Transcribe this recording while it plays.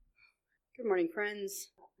Good morning, friends.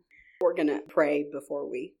 We're going to pray before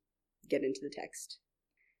we get into the text.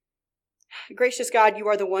 Gracious God, you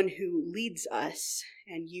are the one who leads us,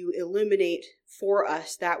 and you illuminate for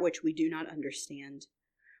us that which we do not understand.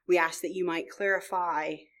 We ask that you might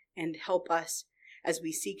clarify and help us as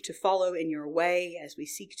we seek to follow in your way, as we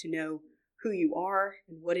seek to know who you are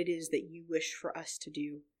and what it is that you wish for us to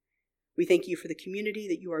do. We thank you for the community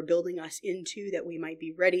that you are building us into, that we might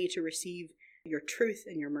be ready to receive your truth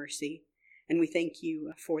and your mercy. And we thank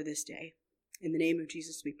you for this day. In the name of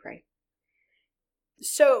Jesus, we pray.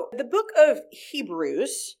 So the book of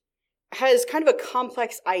Hebrews has kind of a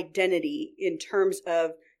complex identity in terms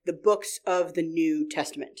of the books of the New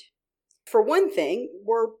Testament. For one thing,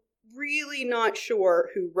 we're really not sure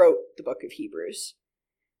who wrote the book of Hebrews.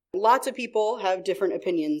 Lots of people have different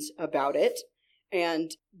opinions about it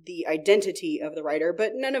and the identity of the writer,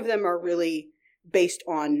 but none of them are really based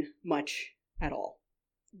on much at all.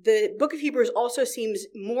 The book of Hebrews also seems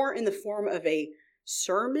more in the form of a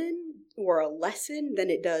sermon or a lesson than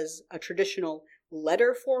it does a traditional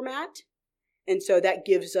letter format. And so that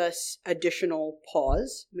gives us additional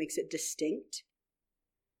pause, makes it distinct.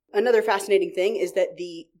 Another fascinating thing is that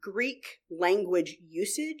the Greek language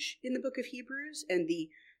usage in the book of Hebrews and the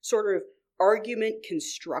sort of argument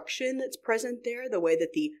construction that's present there, the way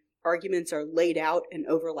that the arguments are laid out and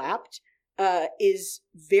overlapped, is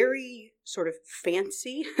very sort of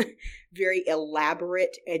fancy, very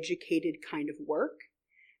elaborate, educated kind of work.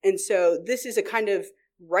 And so this is a kind of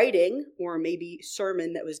writing or maybe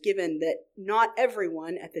sermon that was given that not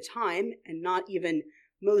everyone at the time, and not even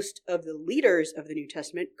most of the leaders of the New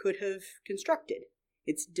Testament, could have constructed.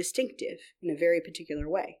 It's distinctive in a very particular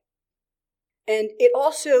way. And it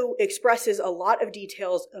also expresses a lot of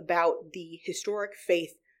details about the historic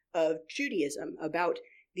faith of Judaism, about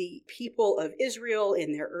the people of Israel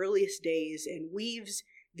in their earliest days, and weaves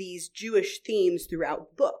these Jewish themes throughout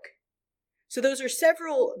the book. So those are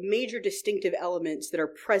several major distinctive elements that are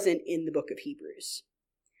present in the book of Hebrews.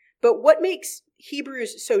 But what makes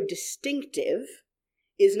Hebrews so distinctive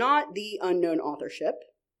is not the unknown authorship.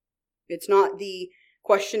 It's not the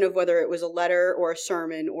question of whether it was a letter or a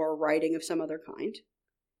sermon or a writing of some other kind.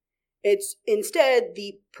 It's instead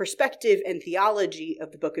the perspective and theology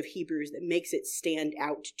of the book of Hebrews that makes it stand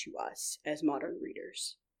out to us as modern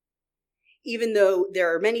readers. Even though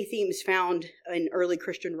there are many themes found in early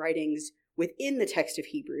Christian writings within the text of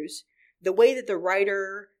Hebrews, the way that the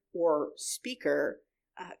writer or speaker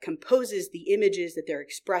composes the images that they're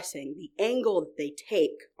expressing, the angle that they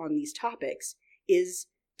take on these topics, is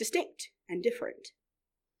distinct and different.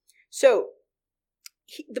 So,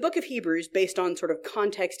 the book of Hebrews, based on sort of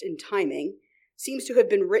context and timing, seems to have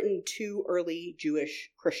been written to early Jewish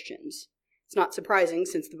Christians. It's not surprising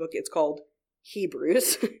since the book is called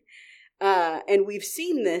Hebrews. And we've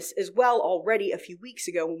seen this as well already a few weeks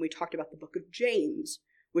ago when we talked about the book of James,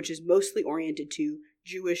 which is mostly oriented to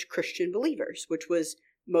Jewish Christian believers, which was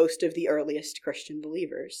most of the earliest Christian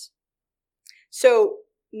believers. So,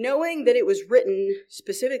 knowing that it was written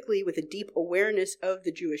specifically with a deep awareness of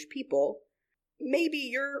the Jewish people, maybe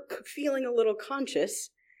you're feeling a little conscious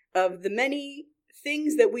of the many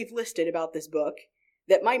things that we've listed about this book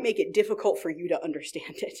that might make it difficult for you to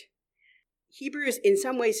understand it. Hebrews in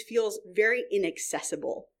some ways feels very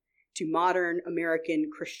inaccessible to modern American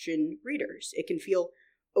Christian readers. It can feel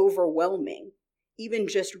overwhelming. Even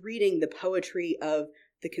just reading the poetry of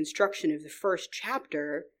the construction of the first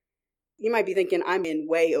chapter, you might be thinking, I'm in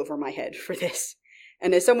way over my head for this.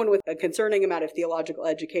 And as someone with a concerning amount of theological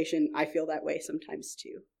education, I feel that way sometimes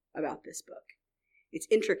too about this book. It's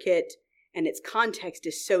intricate, and its context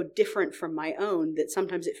is so different from my own that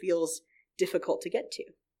sometimes it feels difficult to get to.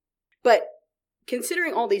 But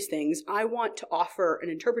considering all these things, I want to offer an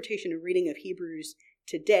interpretation and reading of Hebrews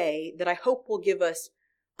today that I hope will give us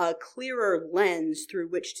a clearer lens through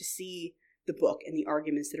which to see the book and the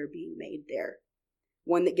arguments that are being made there.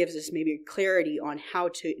 One that gives us maybe clarity on how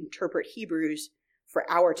to interpret Hebrews for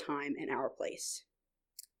our time and our place.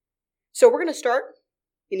 So we're going to start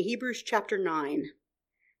in Hebrews chapter 9.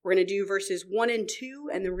 We're going to do verses 1 and 2,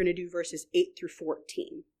 and then we're going to do verses 8 through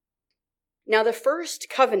 14. Now the first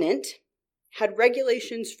covenant had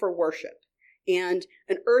regulations for worship and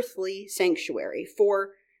an earthly sanctuary,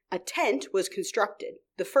 for a tent was constructed,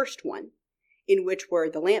 the first one, in which were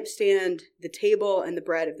the lampstand, the table, and the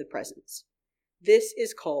bread of the presence. This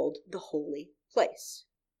is called the holy place.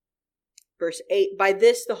 Verse 8, by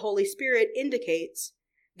this the Holy Spirit indicates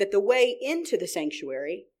that the way into the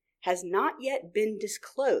sanctuary has not yet been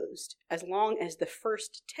disclosed as long as the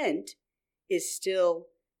first tent is still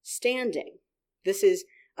standing. This is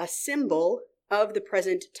a symbol of the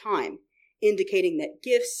present time. indicating that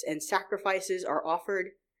gifts and sacrifices are offered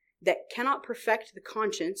that cannot perfect the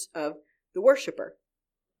conscience of the worshiper,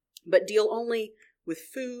 but deal only with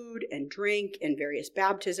food and drink and various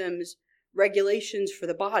baptisms, regulations for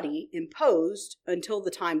the body imposed until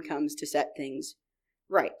the time comes to set things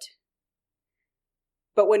right.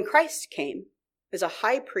 But when Christ came as a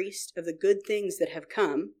high priest of the good things that have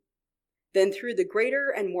come, then through the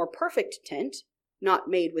greater and more perfect tent, not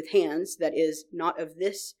made with hands, that is, not of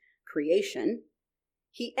this creation,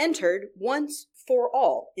 he entered once for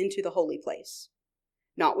all into the holy place,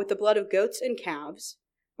 not with the blood of goats and calves,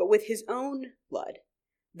 but with his own blood,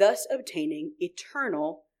 thus obtaining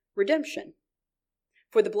eternal redemption.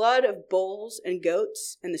 For the blood of bulls and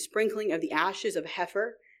goats and the sprinkling of the ashes of a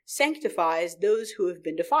heifer sanctifies those who have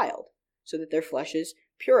been defiled, so that their flesh is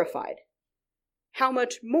purified. How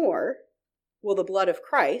much more will the blood of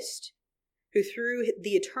Christ, who through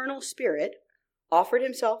the eternal Spirit offered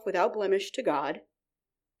himself without blemish to God,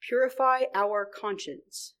 purify our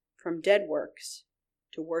conscience from dead works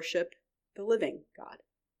to worship the living God?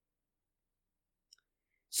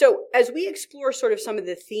 So, as we explore sort of some of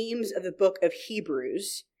the themes of the book of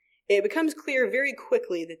Hebrews, it becomes clear very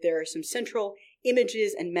quickly that there are some central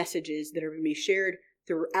images and messages that are going to be shared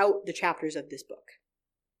throughout the chapters of this book.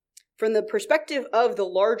 From the perspective of the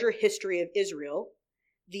larger history of Israel,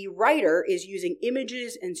 the writer is using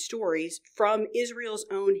images and stories from Israel's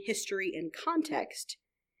own history and context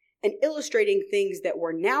and illustrating things that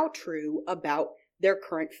were now true about their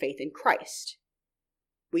current faith in Christ.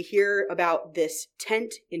 We hear about this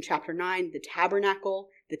tent in chapter 9, the tabernacle,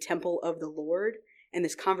 the temple of the Lord, and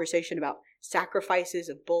this conversation about sacrifices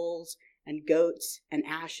of bulls and goats and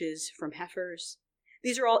ashes from heifers.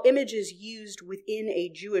 These are all images used within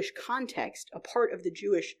a Jewish context, a part of the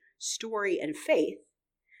Jewish story and faith,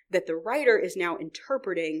 that the writer is now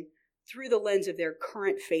interpreting through the lens of their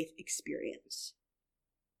current faith experience.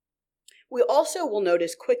 We also will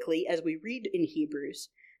notice quickly as we read in Hebrews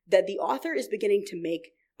that the author is beginning to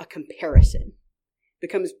make a comparison. It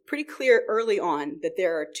becomes pretty clear early on that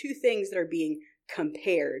there are two things that are being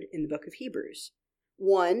compared in the book of Hebrews.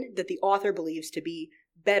 One that the author believes to be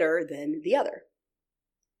better than the other.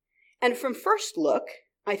 And from first look,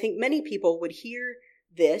 I think many people would hear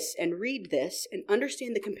this and read this and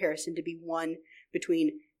understand the comparison to be one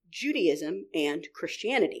between Judaism and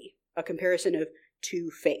Christianity, a comparison of two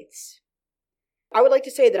faiths. I would like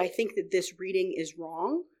to say that I think that this reading is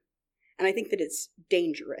wrong, and I think that it's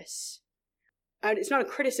dangerous. It's not a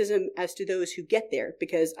criticism as to those who get there,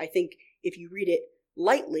 because I think if you read it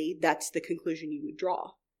lightly, that's the conclusion you would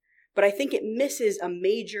draw. But I think it misses a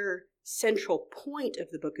major central point of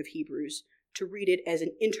the book of Hebrews to read it as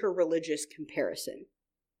an interreligious comparison.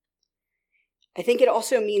 I think it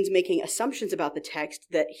also means making assumptions about the text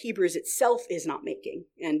that Hebrews itself is not making.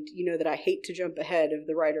 And you know that I hate to jump ahead of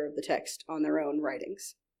the writer of the text on their own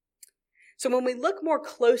writings. So when we look more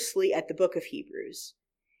closely at the book of Hebrews,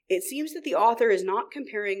 it seems that the author is not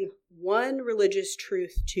comparing one religious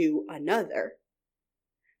truth to another,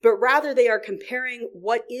 but rather they are comparing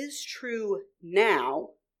what is true now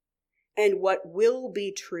and what will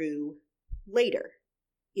be true later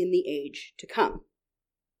in the age to come.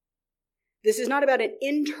 This is not about an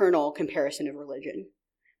internal comparison of religion,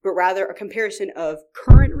 but rather a comparison of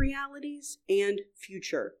current realities and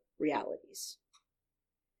future realities.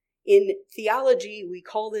 In theology, we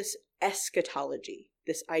call this eschatology,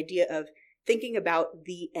 this idea of thinking about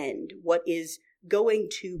the end, what is going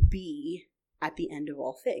to be at the end of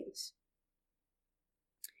all things.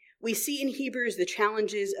 We see in Hebrews the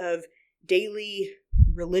challenges of daily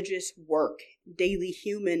religious work, daily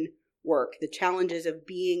human work, the challenges of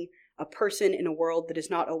being a person in a world that is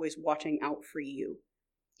not always watching out for you.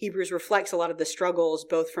 Hebrews reflects a lot of the struggles,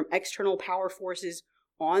 both from external power forces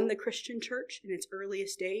on the Christian church in its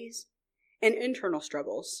earliest days, and internal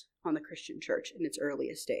struggles on the Christian church in its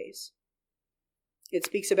earliest days. It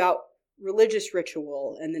speaks about religious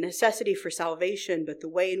ritual and the necessity for salvation, but the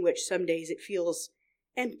way in which some days it feels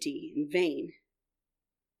empty and vain.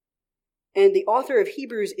 And the author of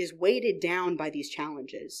Hebrews is weighted down by these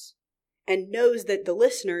challenges and knows that the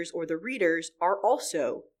listeners or the readers are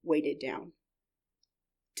also weighted down.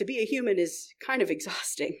 To be a human is kind of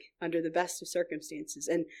exhausting under the best of circumstances,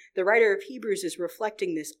 and the writer of Hebrews is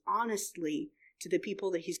reflecting this honestly to the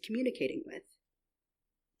people that he's communicating with.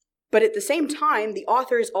 But at the same time, the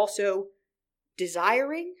author is also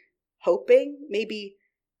desiring, hoping, maybe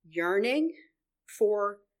yearning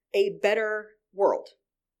for a better world,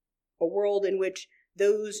 a world in which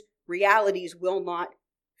those realities will not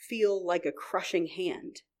feel like a crushing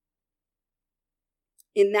hand.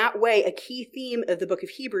 In that way, a key theme of the book of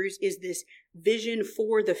Hebrews is this vision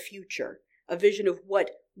for the future, a vision of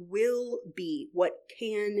what will be, what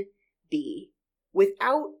can be,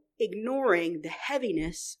 without ignoring the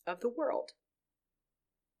heaviness of the world.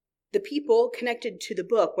 The people connected to the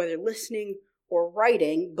book, whether listening or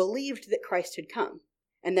writing, believed that Christ had come,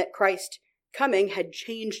 and that Christ coming had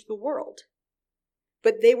changed the world.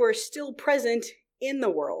 But they were still present in the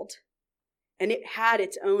world, and it had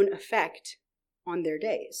its own effect on their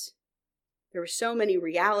days. There were so many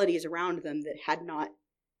realities around them that had not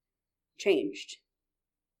changed.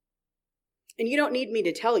 And you don't need me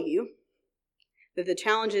to tell you that the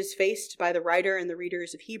challenges faced by the writer and the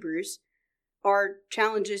readers of Hebrews are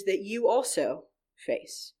challenges that you also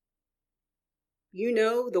face. You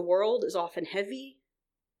know the world is often heavy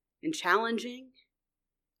and challenging,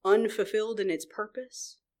 unfulfilled in its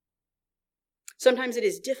purpose. Sometimes it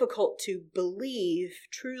is difficult to believe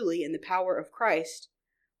truly in the power of Christ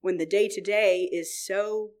when the day-to-day is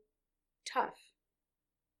so tough.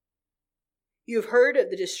 You have heard of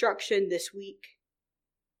the destruction this week,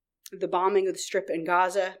 the bombing of the Strip in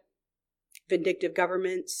Gaza, vindictive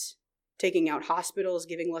governments taking out hospitals,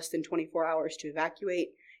 giving less than 24 hours to evacuate.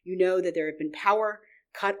 You know that there have been power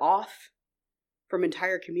cut off from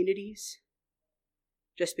entire communities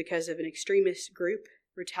just because of an extremist group,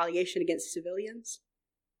 retaliation against civilians.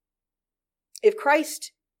 If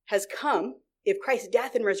Christ has come, if Christ's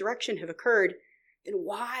death and resurrection have occurred, then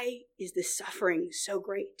why is this suffering so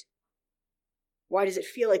great? Why does it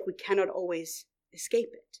feel like we cannot always escape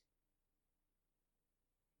it?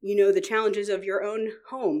 You know the challenges of your own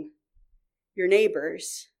home, your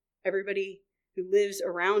neighbors, everybody who lives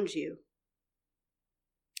around you.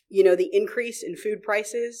 You know the increase in food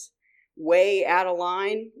prices, way out of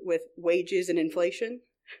line with wages and inflation.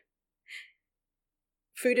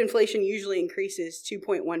 Food inflation usually increases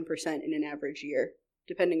 2.1% in an average year,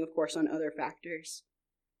 depending, of course, on other factors.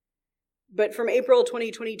 But from April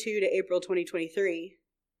 2022 to April 2023,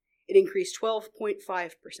 it increased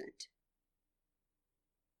 12.5%.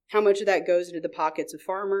 How much of that goes into the pockets of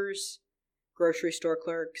farmers, grocery store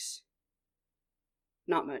clerks?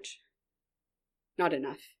 Not much. Not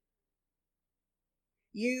enough.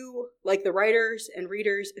 You, like the writers and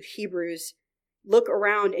readers of Hebrews, look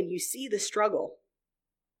around and you see the struggle,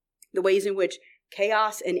 the ways in which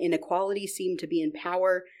chaos and inequality seem to be in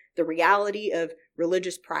power, the reality of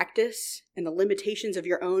religious practice, and the limitations of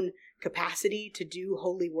your own capacity to do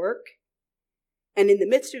holy work. And in the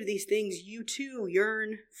midst of these things, you too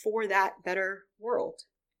yearn for that better world.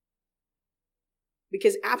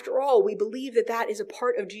 Because after all, we believe that that is a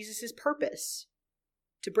part of Jesus' purpose,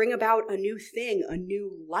 to bring about a new thing, a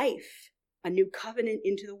new life, a new covenant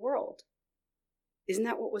into the world. Isn't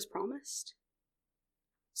that what was promised?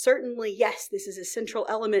 Certainly, yes, this is a central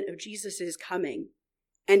element of Jesus' coming,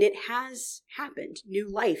 and it has happened. New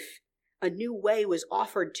life, a new way was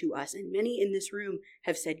offered to us, and many in this room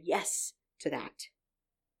have said yes to that.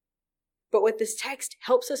 But what this text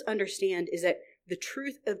helps us understand is that the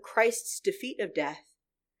truth of Christ's defeat of death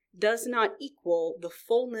does not equal the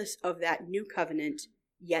fullness of that new covenant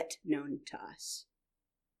yet known to us.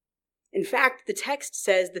 In fact, the text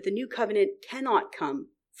says that the new covenant cannot come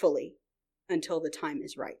fully until the time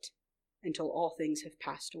is right, until all things have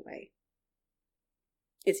passed away.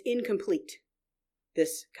 It's incomplete,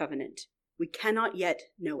 this covenant. We cannot yet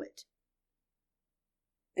know it.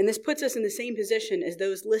 And this puts us in the same position as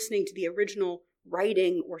those listening to the original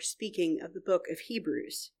writing or speaking of the book of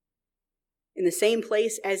Hebrews, in the same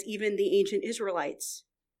place as even the ancient Israelites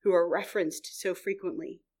who are referenced so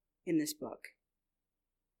frequently in this book.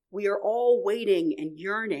 We are all waiting and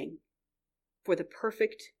yearning for the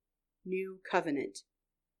perfect new covenant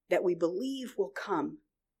that we believe will come,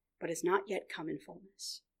 but has not yet come in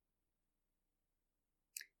fullness.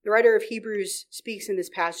 The writer of Hebrews speaks in this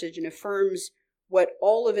passage and affirms what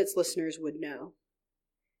all of its listeners would know.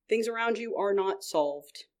 Things around you are not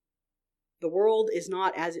solved. The world is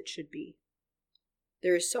not as it should be.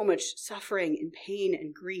 There is so much suffering and pain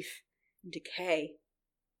and grief and decay.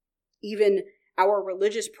 Even our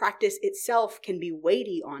religious practice itself can be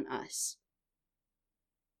weighty on us.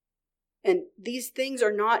 And these things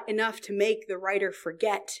are not enough to make the writer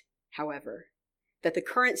forget, however, that the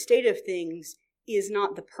current state of things is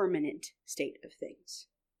not the permanent state of things.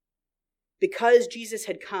 Because Jesus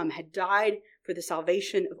had come, had died for the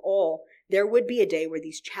salvation of all, there would be a day where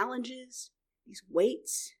these challenges, these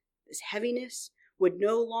weights, this heaviness would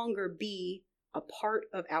no longer be a part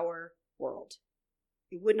of our world.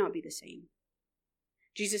 It would not be the same.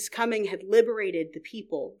 Jesus' coming had liberated the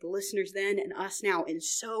people, the listeners then and us now, in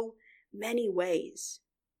so many ways.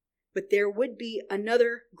 But there would be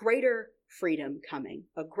another greater freedom coming,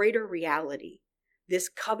 a greater reality, this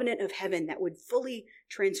covenant of heaven that would fully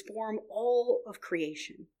transform all of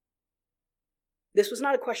creation. This was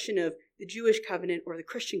not a question of the Jewish covenant or the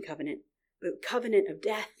Christian covenant, but a covenant of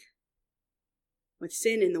death with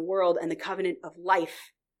sin in the world, and the covenant of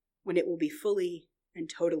life when it will be fully and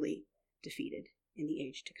totally defeated in the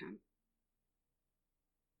age to come.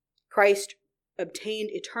 Christ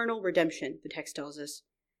obtained eternal redemption, the text tells us,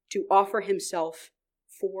 to offer himself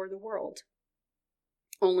for the world.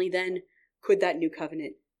 Only then could that new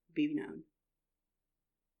covenant be known.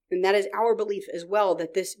 And that is our belief as well,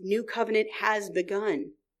 that this new covenant has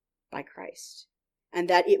begun by Christ, and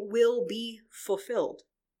that it will be fulfilled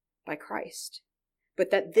by Christ. But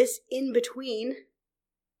that this in between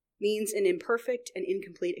means an imperfect and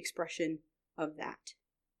incomplete expression of that.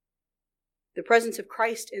 The presence of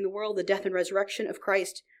Christ in the world, the death and resurrection of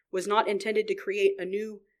Christ, was not intended to create a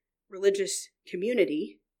new religious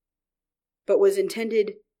community, but was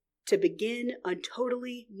intended to begin a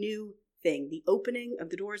totally new thing, the opening of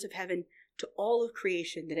the doors of heaven to all of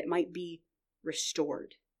creation, that it might be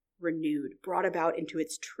restored, renewed, brought about into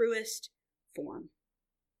its truest form.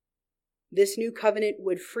 This new covenant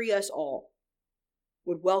would free us all,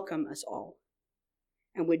 would welcome us all,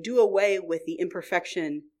 and would do away with the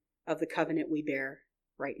imperfection of the covenant we bear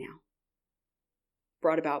right now,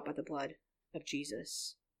 brought about by the blood of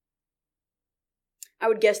Jesus. I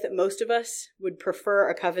would guess that most of us would prefer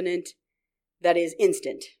a covenant that is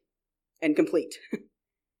instant and complete,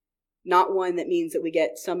 not one that means that we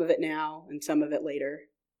get some of it now and some of it later,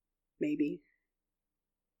 maybe.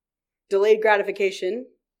 Delayed gratification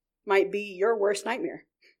might be your worst nightmare.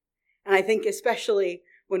 And I think especially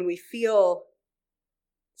when we feel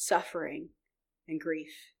suffering and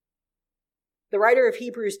grief. The writer of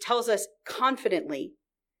Hebrews tells us confidently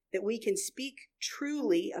that we can speak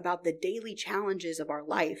truly about the daily challenges of our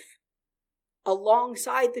life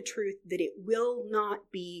alongside the truth that it will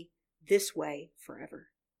not be this way forever.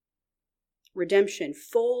 Redemption,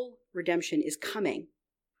 full redemption, is coming,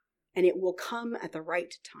 and it will come at the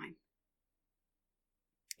right time.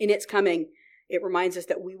 In its coming, it reminds us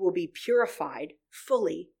that we will be purified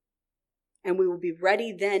fully, and we will be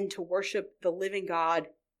ready then to worship the living God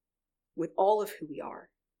with all of who we are.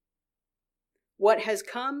 What has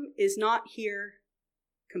come is not here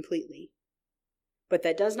completely, but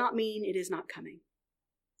that does not mean it is not coming.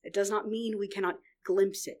 It does not mean we cannot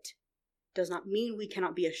glimpse it. It does not mean we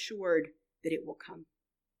cannot be assured that it will come.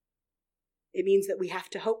 It means that we have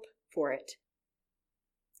to hope for it,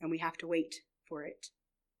 and we have to wait for it.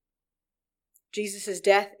 Jesus'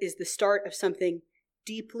 death is the start of something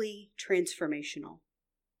deeply transformational.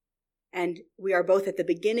 And we are both at the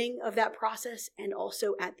beginning of that process and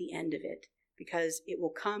also at the end of it, because it will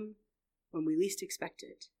come when we least expect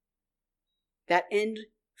it. That end,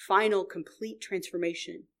 final, complete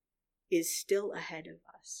transformation is still ahead of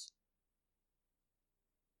us.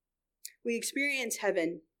 We experience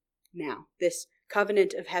heaven now, this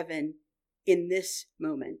covenant of heaven in this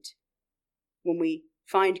moment, when we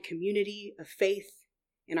find community of faith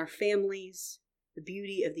in our families, the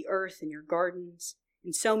beauty of the earth in your gardens,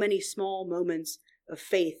 in so many small moments of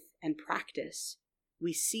faith and practice.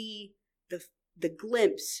 We see the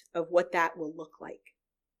glimpse of what that will look like.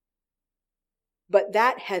 But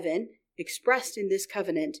that heaven, expressed in this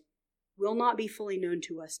covenant, will not be fully known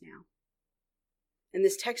to us now. And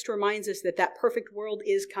this text reminds us that that perfect world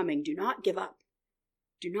is coming. Do not give up.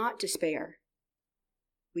 Do not despair.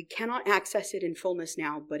 We cannot access it in fullness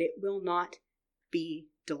now, but it will not be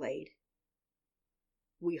delayed.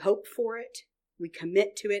 We hope for it, we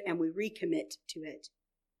commit to it, and we recommit to it,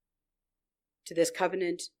 to this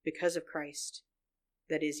covenant because of Christ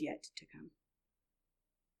that is yet to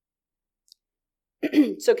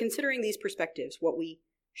come. So considering these perspectives, what we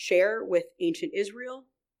share with ancient Israel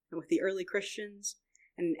and with the early Christians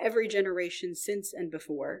and in every generation since and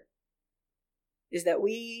before, is that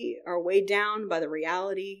we are weighed down by the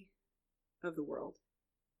reality of the world.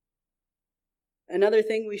 Another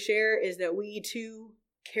thing we share is that we too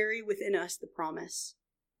carry within us the promise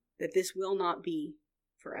that this will not be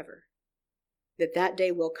forever, that that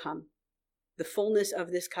day will come. The fullness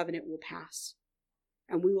of this covenant will pass,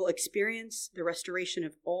 and we will experience the restoration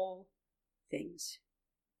of all things.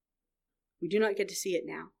 We do not get to see it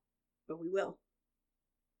now, but we will.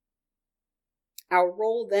 Our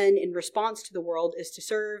role then in response to the world is to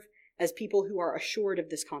serve as people who are assured of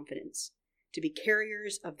this confidence, to be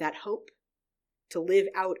carriers of that hope, to live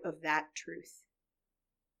out of that truth.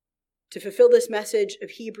 To fulfill this message of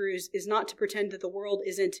Hebrews is not to pretend that the world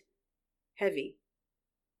isn't heavy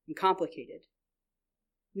and complicated,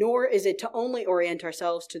 nor is it to only orient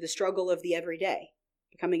ourselves to the struggle of the everyday,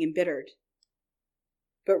 becoming embittered,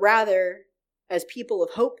 but rather, As people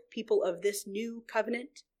of hope, people of this new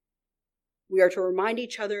covenant, we are to remind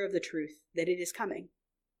each other of the truth that it is coming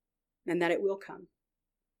and that it will come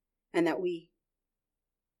and that we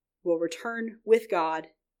will return with God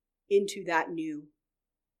into that new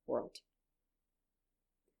world.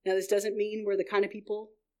 Now, this doesn't mean we're the kind of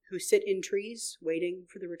people who sit in trees waiting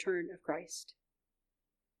for the return of Christ,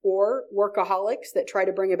 or workaholics that try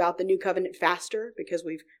to bring about the new covenant faster because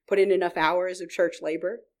we've put in enough hours of church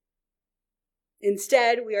labor.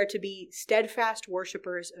 Instead, we are to be steadfast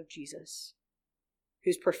worshipers of Jesus,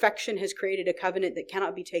 whose perfection has created a covenant that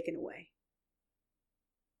cannot be taken away,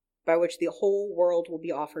 by which the whole world will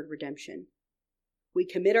be offered redemption. We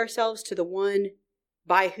commit ourselves to the one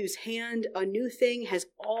by whose hand a new thing has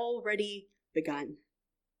already begun,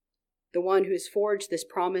 the one who has forged this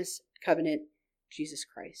promise covenant, Jesus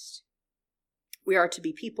Christ. We are to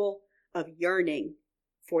be people of yearning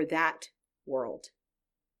for that world,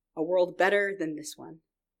 a world better than this one,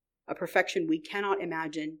 a perfection we cannot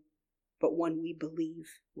imagine, but one we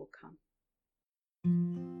believe will come.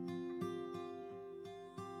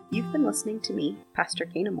 You've been listening to me, Pastor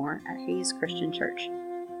Cana at Hayes Christian Church.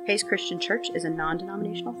 Hayes Christian Church is a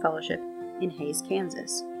non-denominational fellowship in Hayes,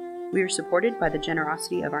 Kansas. We are supported by the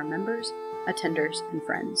generosity of our members, attenders, and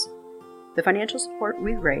friends. The financial support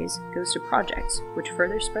we raise goes to projects which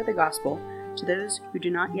further spread the gospel to those who do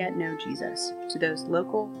not yet know Jesus, to those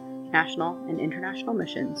local, national, and international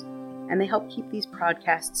missions, and they help keep these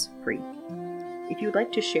podcasts free. If you would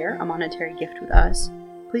like to share a monetary gift with us,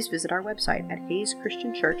 please visit our website at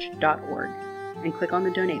hayeschristianchurch.org and click on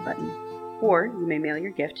the donate button, or you may mail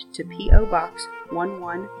your gift to P.O. Box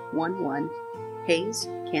 1111, Hayes,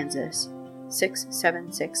 Kansas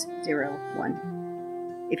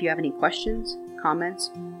 67601. If you have any questions,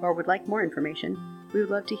 comments, or would like more information, we would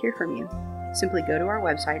love to hear from you. Simply go to our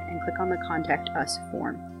website and click on the Contact Us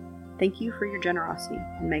form. Thank you for your generosity,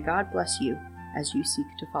 and may God bless you as you seek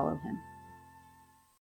to follow Him.